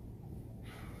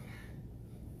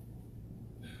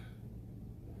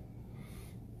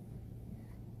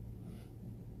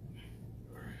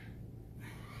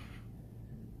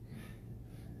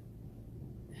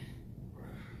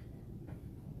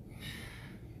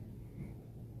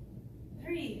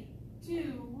 Three, 2,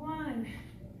 1.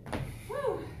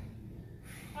 Woo!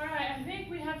 All right, I think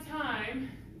we have time.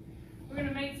 We're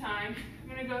gonna make time. I'm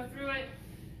gonna go through it.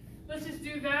 Let's just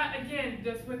do that again,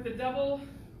 just with the double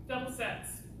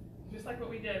sets, just like what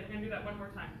we did. We're gonna do that one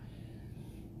more time.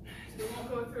 So we won't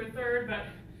go through a third, but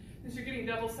since you're getting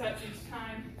double sets each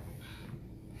time,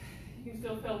 you can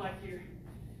still feel like you're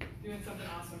doing something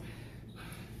awesome.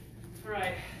 All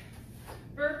right,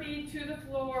 burpee to the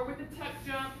floor with a tuck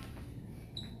jump,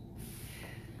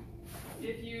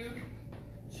 if you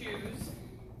choose.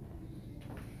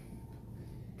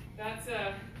 That's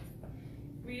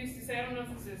we used to say, I don't know if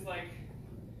this is like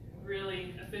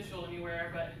really official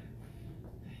anywhere, but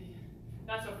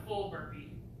that's a full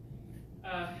burpee.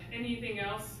 Anything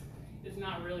else is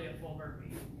not really a full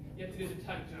burpee. You have to do the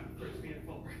tuck jump for it to be a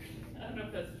full burpee. I don't know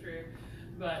if that's true,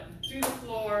 but to the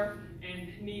floor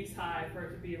and knees high for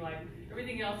it to be like,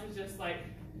 everything else is just like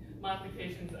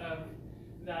modifications of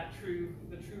that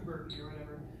the true burpee or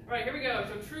whatever. All right, here we go.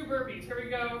 So true burpees. Here we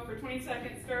go for 20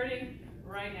 seconds starting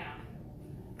right now.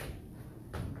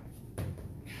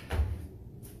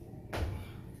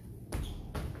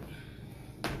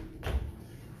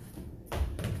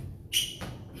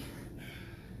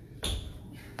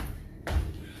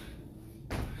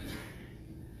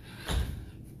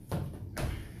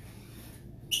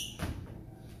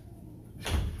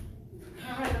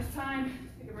 All right, that's time.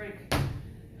 Take a break.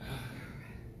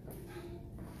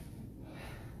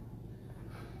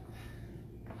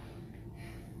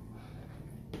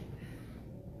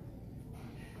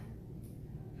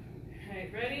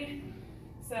 Ready,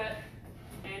 set,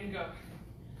 and go.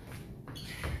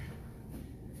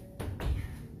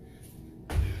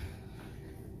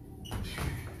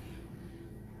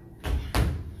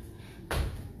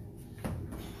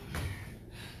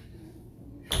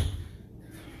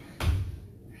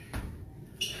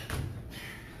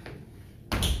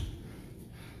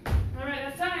 All right,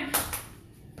 that's time.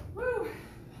 Woo!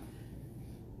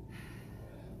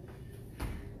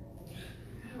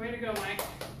 Way to go, Mike.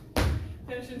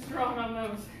 Finishing strong on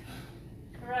those.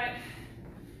 All right,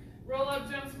 roll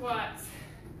up jump squats.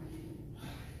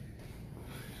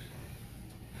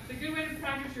 It's a good way to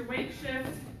practice your weight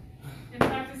shift and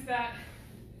practice that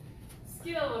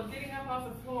skill of getting up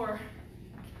off the floor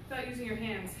without using your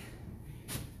hands.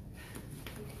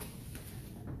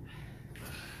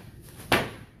 All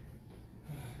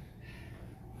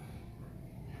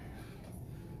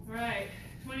right,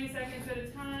 20 seconds at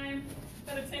a time.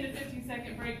 About a 10 to 15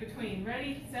 second break between.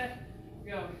 Ready, set,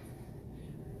 go.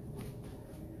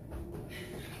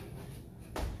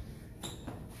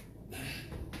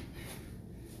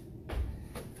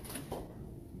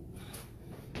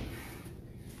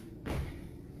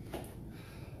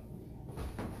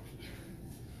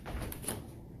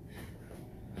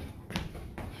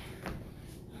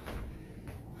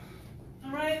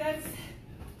 that's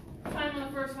time on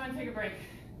the first one. Take a break.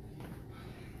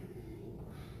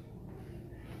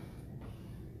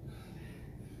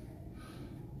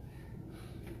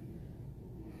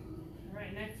 All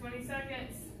right, next 20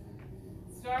 seconds.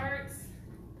 Starts.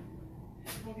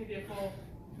 We'll give you a full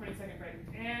 20-second break.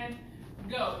 And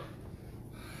go.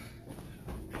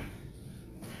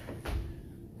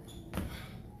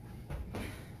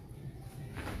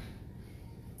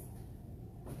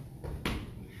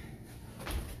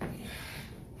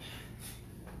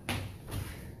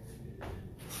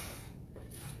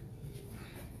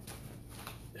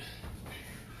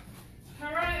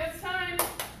 All right, that's time.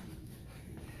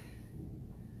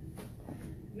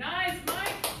 Nice,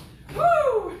 Mike.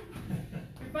 Woo!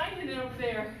 You're finding it over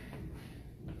there.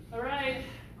 All right,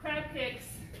 crab kicks.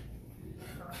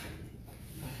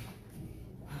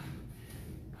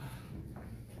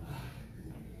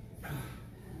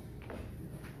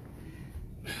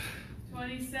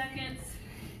 Seconds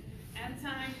at a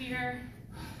time here.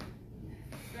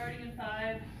 Starting in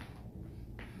 5.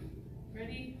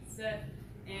 Ready, set,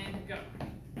 and go.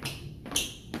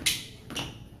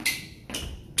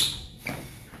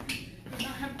 Do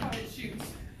not have quiet shoes.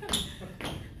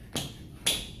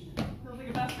 Feels like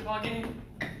a basketball game.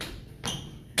 I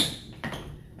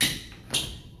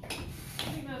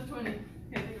think that was 20. Okay,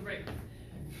 take a break.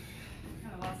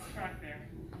 Kind of lost track there.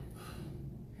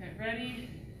 Okay, ready,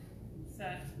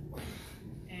 set,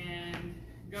 and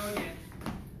go again.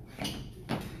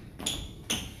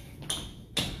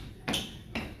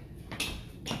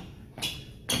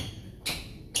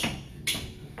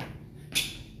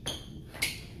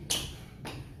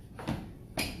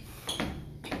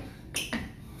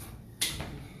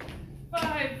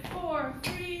 Five, four,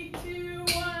 three, two,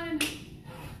 one.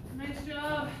 Nice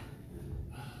job.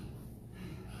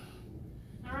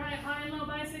 All right, high and low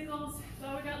bicycles. That's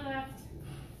all we got left.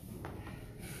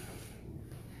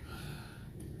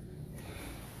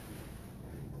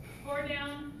 Four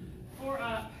down, 4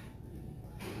 up.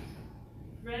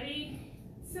 Ready,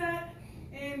 set,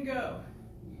 and go.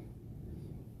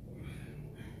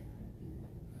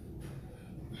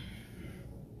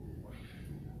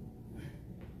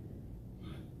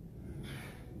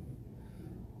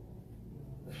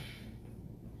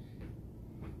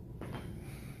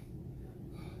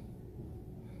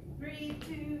 Three,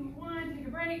 two, one, take a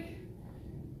break.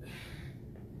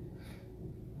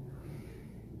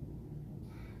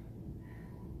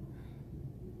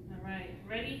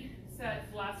 Ready, set,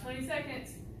 last 20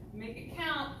 seconds. Make it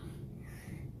count.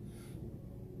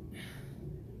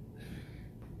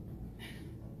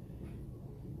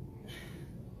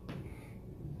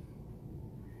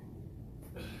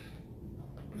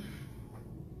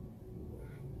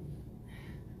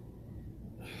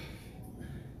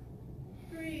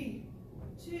 Three,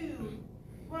 two,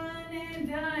 one, and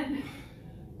done.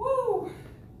 Woo!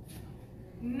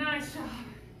 Nice job.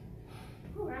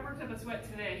 Whew, I worked up a sweat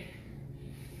today.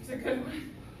 It's a good one.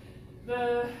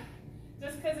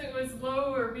 Just because it was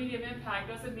low or medium impact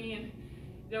doesn't mean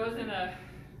there wasn't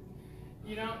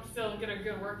you don't still get a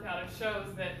good workout. It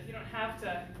shows that you don't have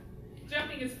to.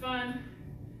 Jumping is fun.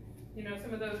 You know,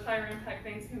 some of those higher impact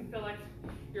things can feel like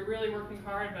you're really working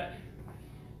hard, but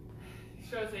it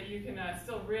shows that you can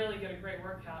still really get a great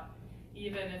workout,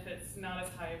 even if it's not as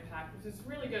high impact, which is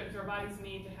really good because our bodies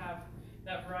need to have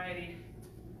that variety.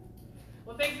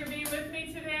 Well, thanks for being with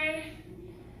me today.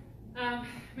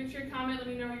 Make sure you comment, let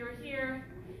me know you were here,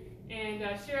 and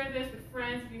share this with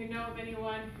friends if you know of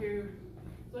anyone who's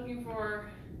looking for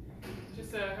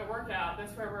just a workout.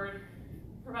 That's where we're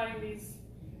providing these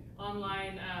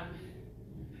online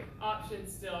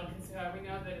options still, because we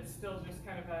know that it's still just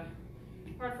kind of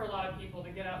hard for a lot of people to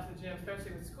get out to the gym,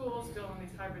 especially with school, still on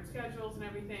these hybrid schedules and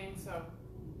everything. So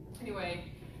anyway,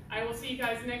 I will see you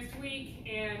guys next week,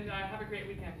 and have a great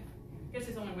weekend. I guess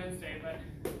it's only Wednesday, but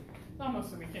it's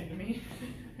almost a weekend to me.